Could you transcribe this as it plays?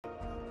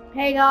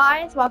Hey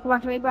guys, welcome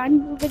back to a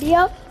brand new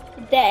video.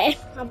 Today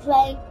I'm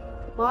playing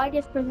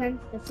Midas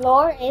Presents The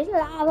Floor is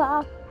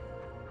Lava.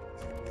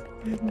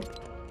 Is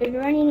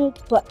there any new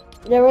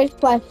there is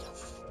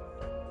questions.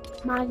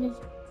 Midas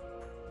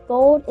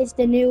Gold is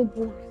the new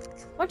black.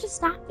 What does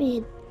that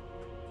mean?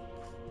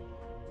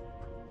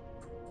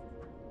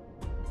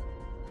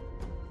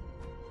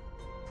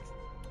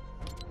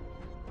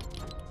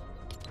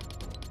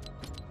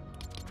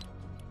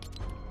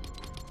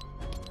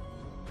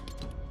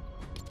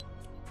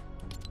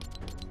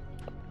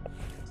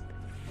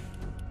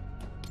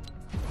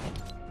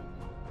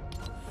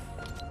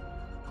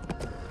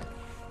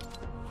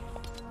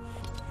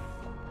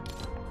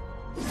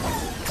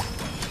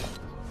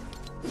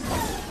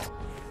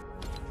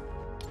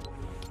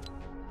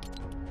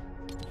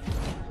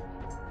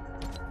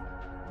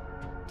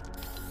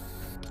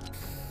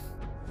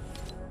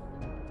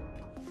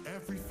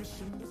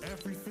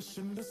 Every fish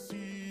in the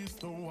sea is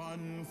the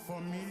one for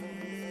me.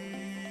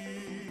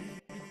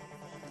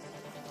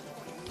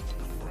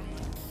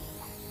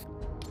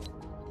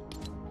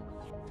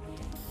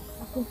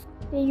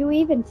 Do you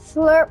even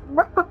slurp?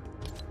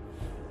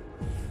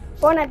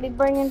 Won't I be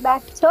bringing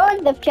back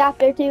tons of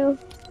chapter 2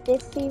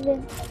 this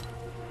season?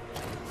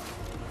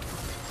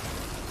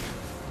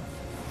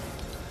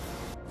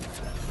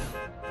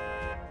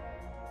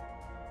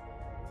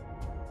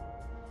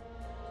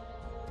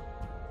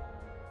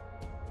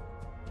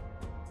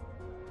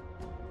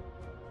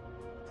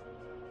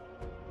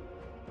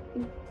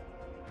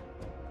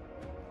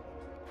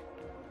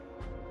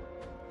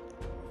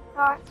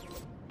 Alright.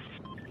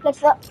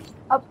 Let's look.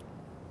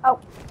 Oh.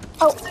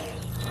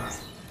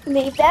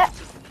 Leave that.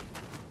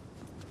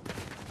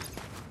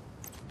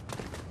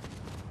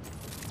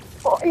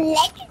 For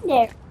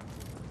legendary.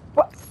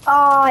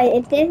 Oh,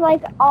 it is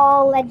like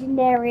all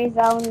legendaries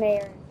on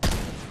there.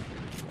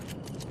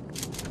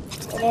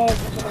 It is.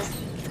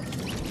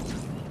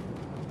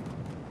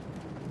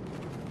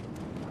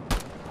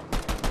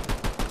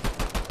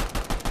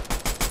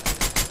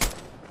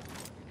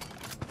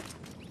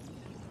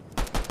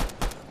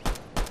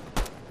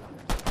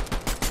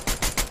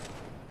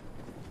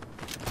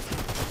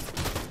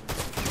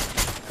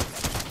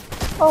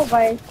 Oh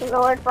my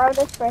lord, bro,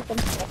 this freaking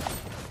shit.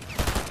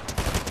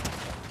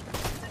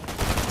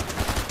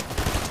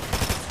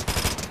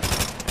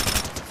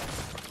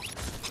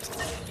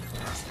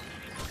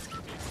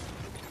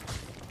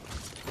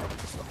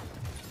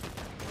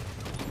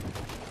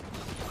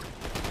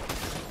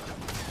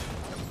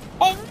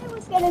 Hey, I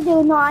was gonna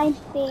do 90.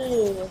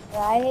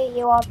 I hate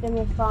you,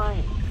 Optimus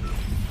Prime.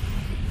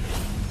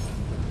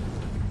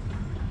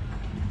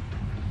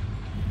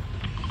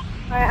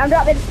 Alright, I'm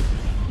dropping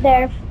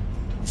there.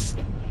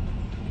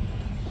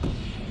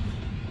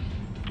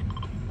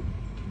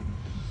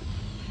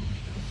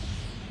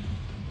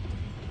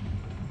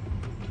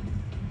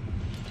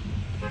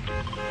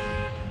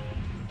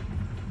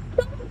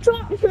 Don't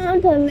drop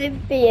down to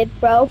Olympiad,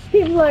 bro.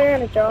 People are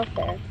gonna drop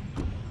there.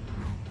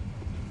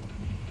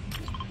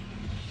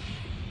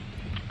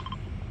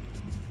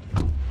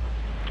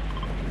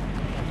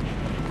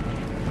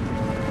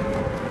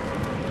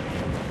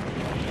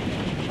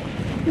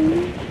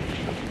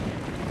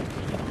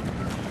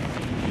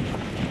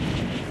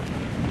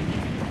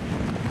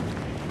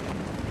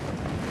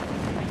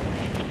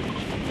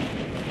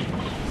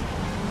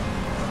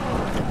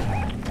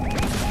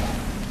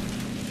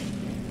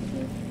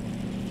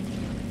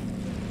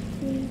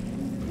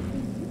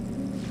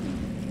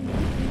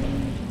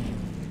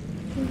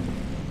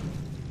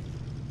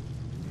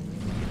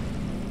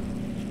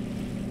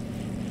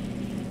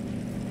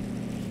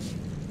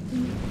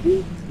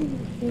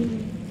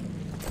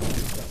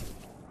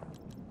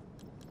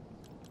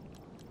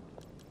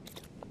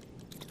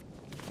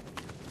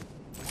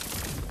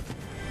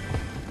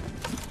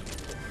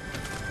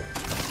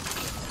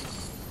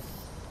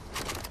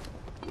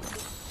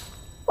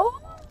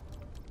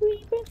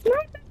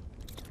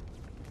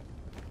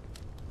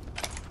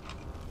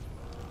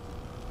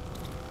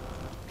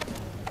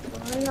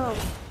 No.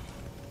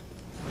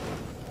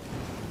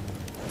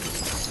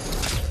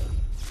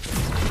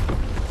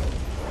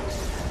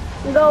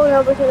 I'm going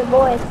over to the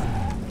boys.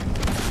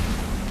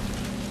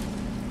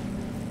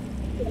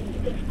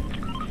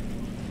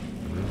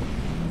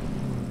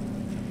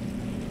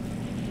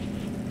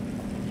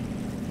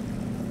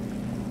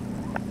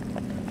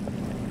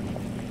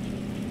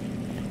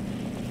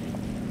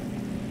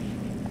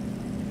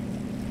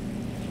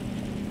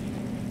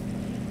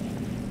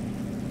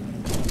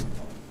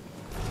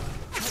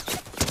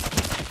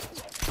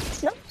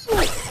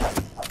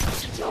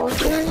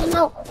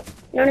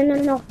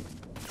 No.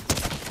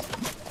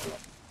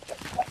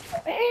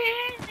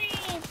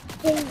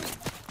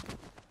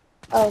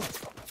 Oh.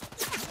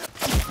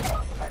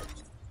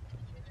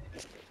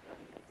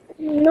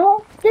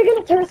 No, they're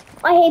gonna thirst.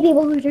 I hate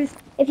people who thirst.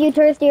 If you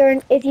thirst, you're a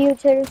nerd. If you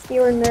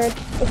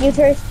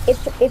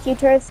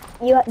thirst,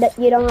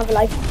 you don't have a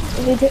life.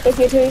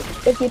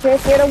 If you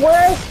thirst, you're the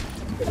worst.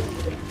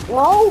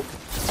 Whoa.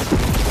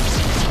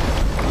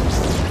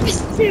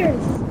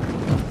 Sisters.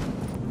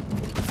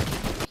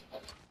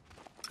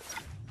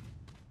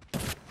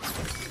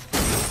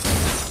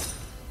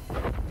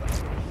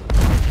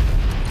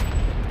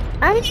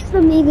 Are any of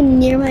them even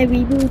near my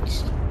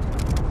reboots?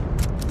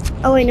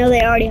 Oh wait, no,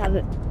 they already have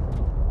it.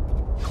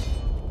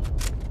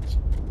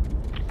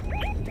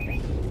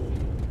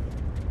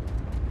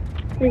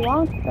 They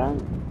want that.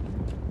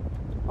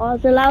 Oh,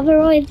 the lava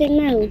rising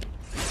now.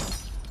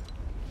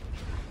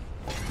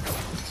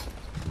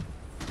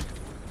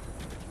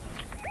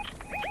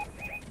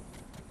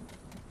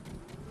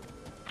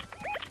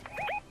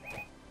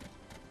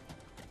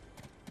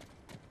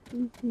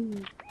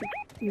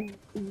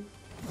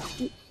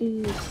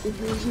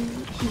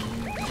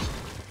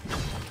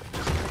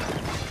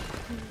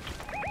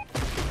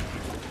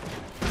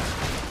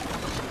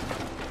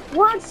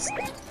 What's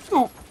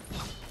that?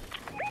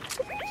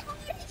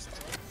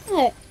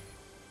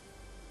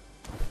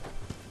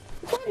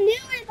 What new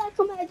is that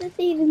come out this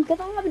season? Because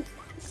I haven't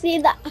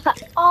seen that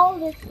all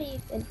this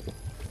season.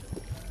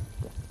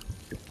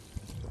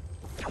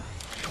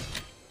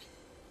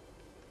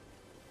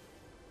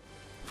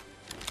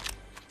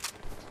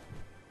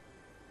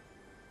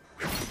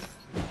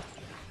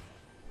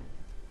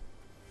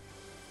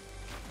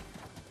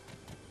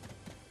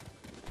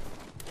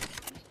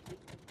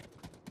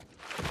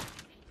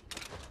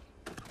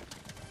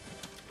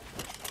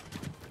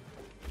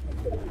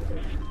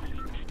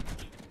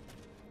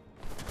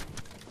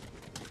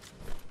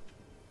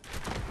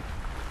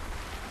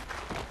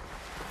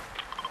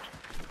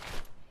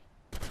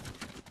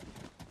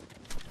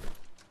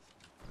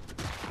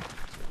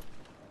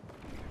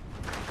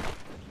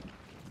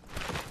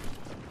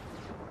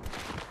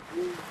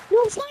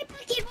 No, Sniper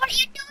Kid, what are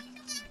you doing?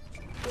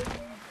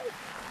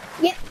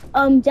 Yeah,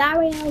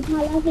 Dario,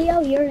 Palacio,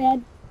 you're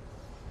dead.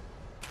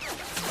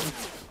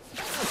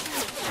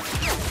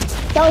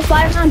 So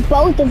Spider-Man,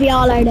 both of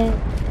y'all are dead.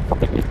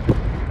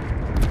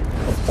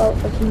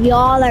 Both of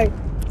y'all are...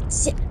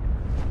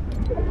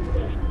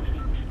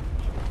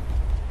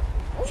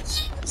 What's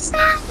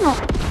that?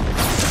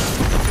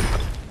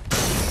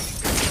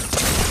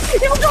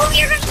 No,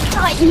 you're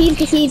not.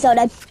 He's so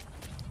dead.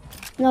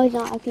 No, he's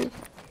not, okay.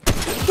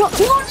 What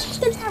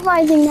is the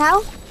rising now?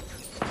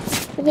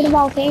 Look at the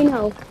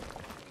volcano.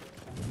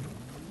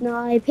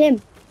 Snipe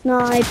him.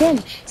 Snipe him.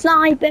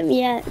 Snipe him,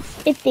 yeah.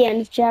 It's the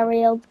end of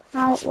Jeriel.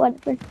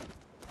 Whatever.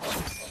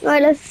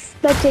 Right, let's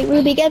take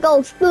Ruby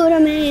Gecko. Spoon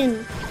him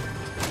in.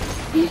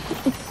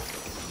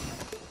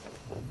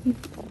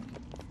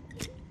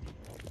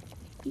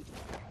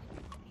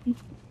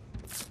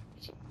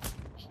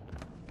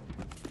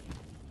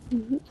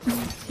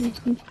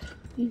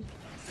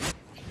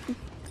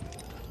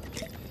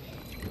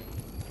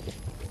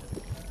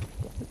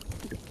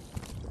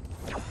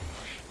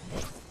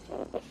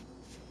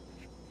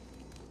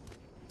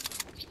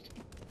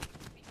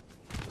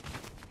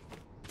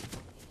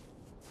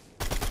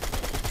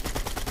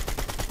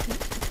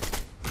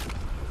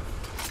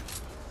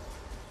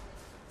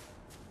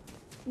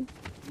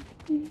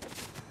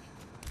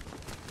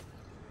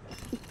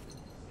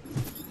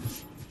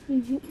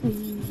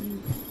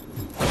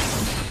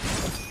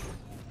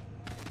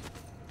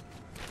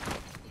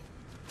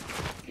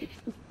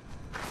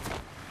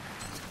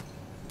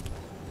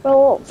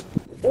 Bro,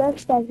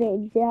 let's get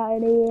it,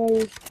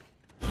 Jariel.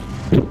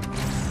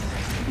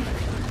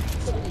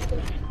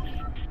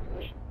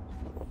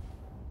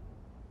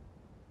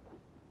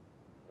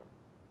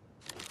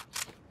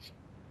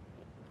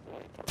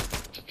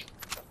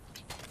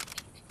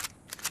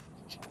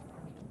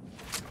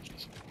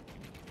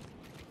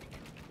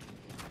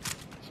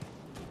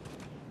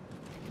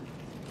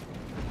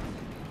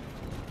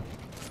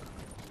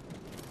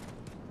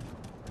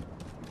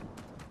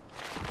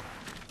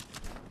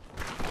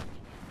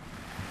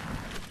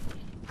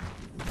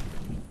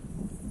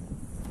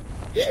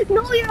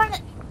 No, you're on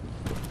it.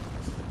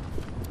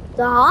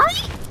 Die?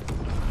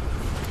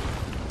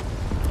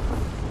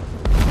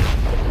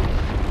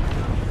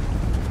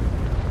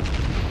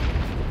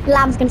 The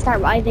lava's gonna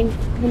start rising.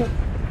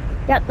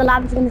 Yeah, the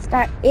lava's gonna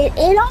start. It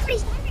already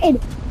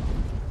started.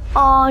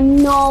 Oh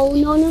no,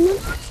 no, no, no.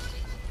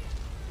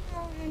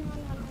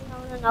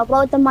 No.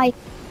 Both of my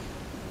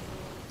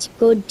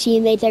good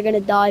teammates are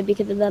gonna die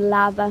because of the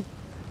lava.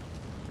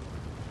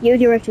 Use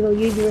your rift to go,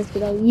 use your rift to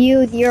go,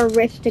 use your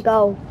rift to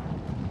go.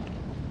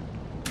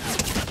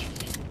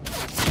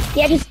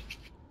 Yeah, just...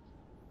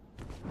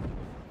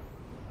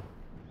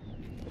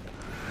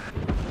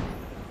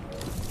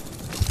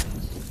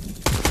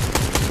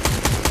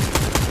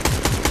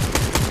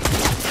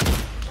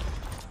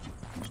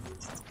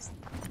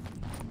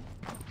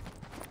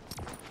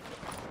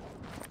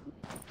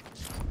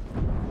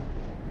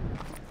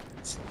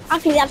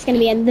 Actually, that's going to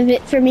be the end of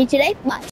it for me today. Bye.